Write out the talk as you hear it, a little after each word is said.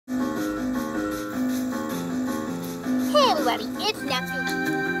everybody, it's Nectar.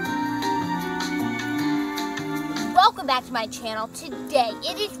 Welcome back to my channel. Today,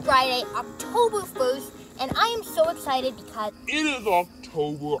 it is Friday, October 1st, and I am so excited because it is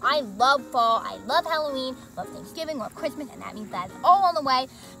October. I love fall, I love Halloween, love Thanksgiving, love Christmas, and that means that's all on the way.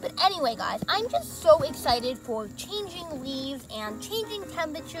 But anyway, guys, I'm just so excited for changing leaves and changing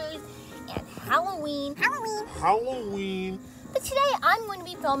temperatures and Halloween. But today, I'm going to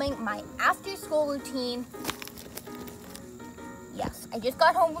be filming my after-school routine. Yes, I just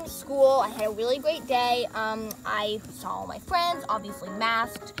got home from school. I had a really great day. I saw all my friends, obviously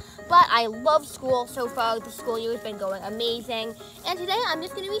masked, but I love school so far. The school year has been going amazing. And today, I'm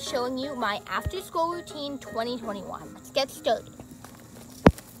just going to be showing you my after-school routine 2021. Let's get started.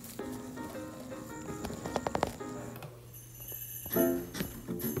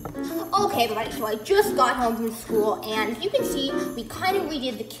 Okay, everybody, so I just got home from school, and as you can see, we kind of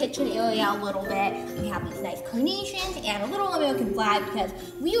redid the kitchen area a little bit. We have these nice carnations and a little American flag because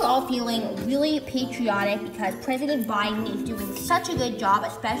we are all feeling really patriotic because President Biden is doing such a good job,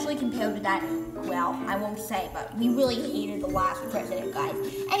 especially compared to that, well, I won't say, but we really hated the last president, guys.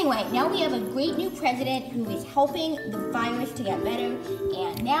 Anyway, now we have a great new president who is helping the virus to get better,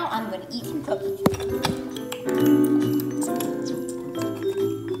 and now I'm going to eat some cookies.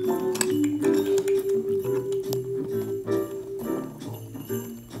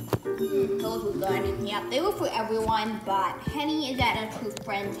 Yep, they were for everyone, but Henny is at a true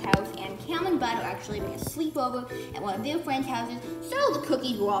friend's house, and Cam and Bud are actually having a sleepover at one of their friends' houses, so the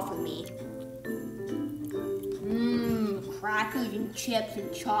cookies were all for me. Crackers and chips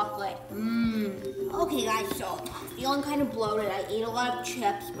and chocolate. Okay, guys, so feeling kind of bloated. I ate a lot of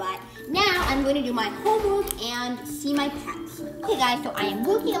chips, but now I'm going to do my homework and see my pets. Okay, guys, so I am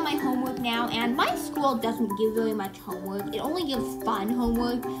working on my homework now, and my school doesn't give very much homework. It only gives fun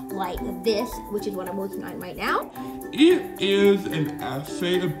homework like this, which is what I'm working on right now. It is an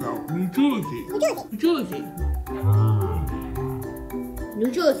essay about New Jersey.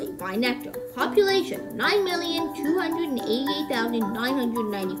 New Jersey by Nectar. Population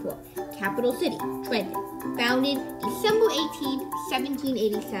 9,288,994. Capital city Trenton. Founded December 18th,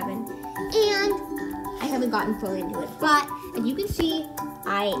 1787. And I haven't gotten further into it, but as you can see,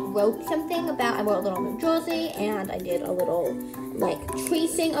 I wrote a little New Jersey, and I did a little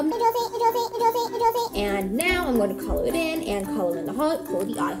tracing of New Jersey. And now I'm going to color it in and color in the heart for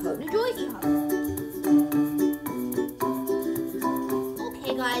the I Heart New Jersey heart.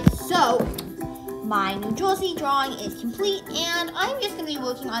 Guys, so my New Jersey drawing is complete, and I'm just going to be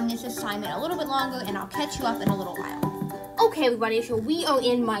working on this assignment a little bit longer, and I'll catch you up in a little while. Okay, everybody, so we are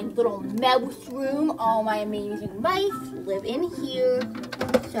in my little mouse room. All my amazing mice live in here.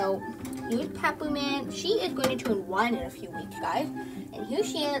 So here's Peppermint. She is going to turn 1 in a few weeks, guys. And here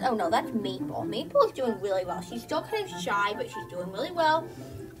she is. Oh no, that's Maple. Maple is doing really well. She's still kind of shy, but she's doing really well.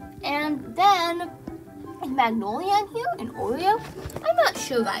 And then Magnolia in here and Oreo. I'm not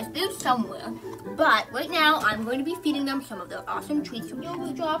sure, guys. They're somewhere. But right now, I'm going to be feeding them some of the awesome treats from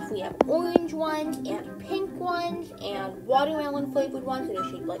Yogurt Drops. We have orange ones and pink ones and watermelon flavored ones that are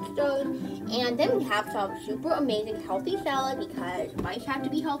shaped like stars. And then we have some super amazing healthy salad because mice have to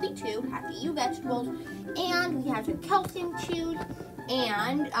be healthy too, have to eat vegetables. And we have some calcium chews.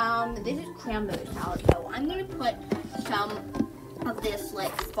 And this is cranberry salad. So I'm going to put some of this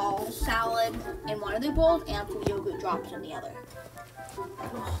fall salad in one of the bowls and some Yogurt Drops in the other.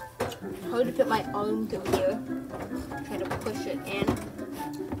 It's hard to fit my arm through here. Try to push it in.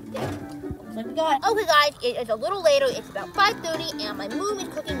 There. Looks like we got it. Okay, guys, it is a little later. It's about 5:30, and my mom is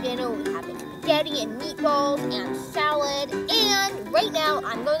cooking dinner. We have spaghetti and meatballs and salad. And right now,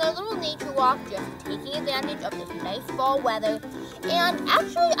 I'm going on a little nature walk, just taking advantage of this nice fall weather. And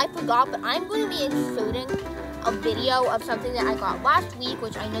actually, I forgot, but I'm going to be inserting a video of something that I got last week,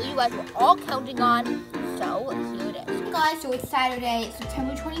 which I know you guys were all counting on. So here it is. Hey guys, so it's Saturday,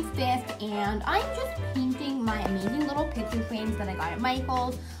 September 25th, and I'm just painting my amazing little picture frames that I got at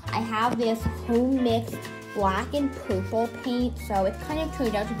Michael's. I have this home mixed black and purple paint, so it kind of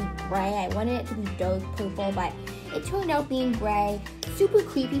turned out to be gray. I wanted it to be dark purple, but it turned out being gray. Super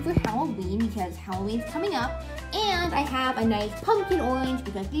creepy for Halloween because Halloween's coming up. And I have a nice pumpkin orange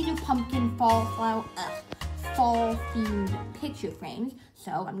because these are pumpkin fall themed picture frames.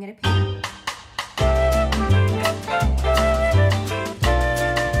 So I'm gonna paint.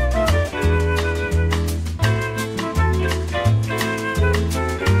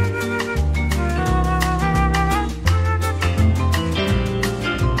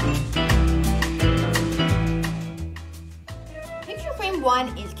 Picture frame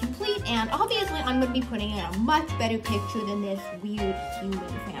 1 is complete, and obviously I'm going to be putting in a much better picture than this weird human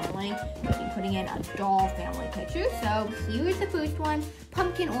family. I'm going to be putting in a doll family picture. So here is the first one,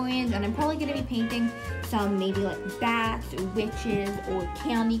 pumpkin orange, and I'm probably going to be painting some maybe like bats or witches or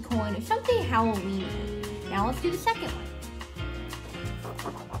candy corn or something Halloween. Now let's do the second one.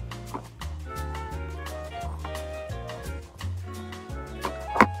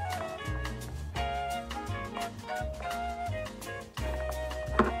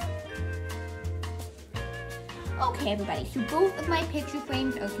 Okay everybody, so both of my picture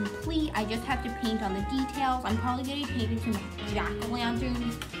frames are complete. I just have to paint on the details. I'm probably going to be painting some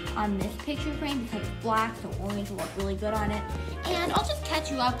jack-o'-lanterns on this picture frame because it's black, so orange will look really good on it. And I'll just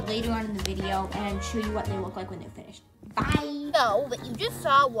catch you up later on in the video and show you what they look like when they're finished. Bye! So, what you just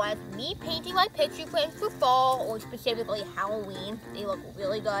saw was me painting my picture frames for fall, or specifically Halloween. They look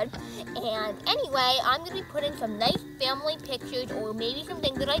really good. And anyway, I'm going to be putting some nice family pictures, or maybe some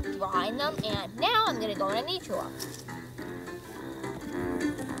things that I draw in them. And now I'm going to go on a nature walk.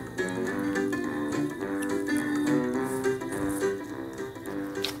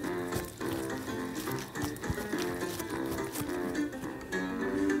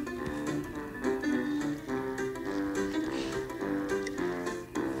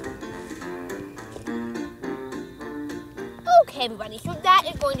 Okay everybody, so that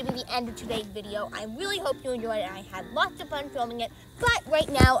is going to be the end of today's video. I really hope you enjoyed it. I had lots of fun filming it, but right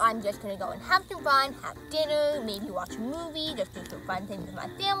now I'm just going to go and have some fun, have dinner, maybe watch a movie, just do some fun things with my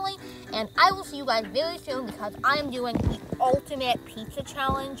family, and I will see you guys very soon because I'm doing the ultimate pizza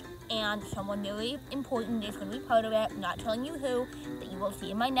challenge, and someone very important is going to be part of it. I'm not telling you who, but you will see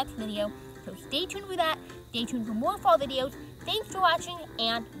in my next video, so stay tuned for that. Stay tuned for more fall videos. Thanks for watching,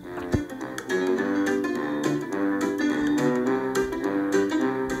 and bye.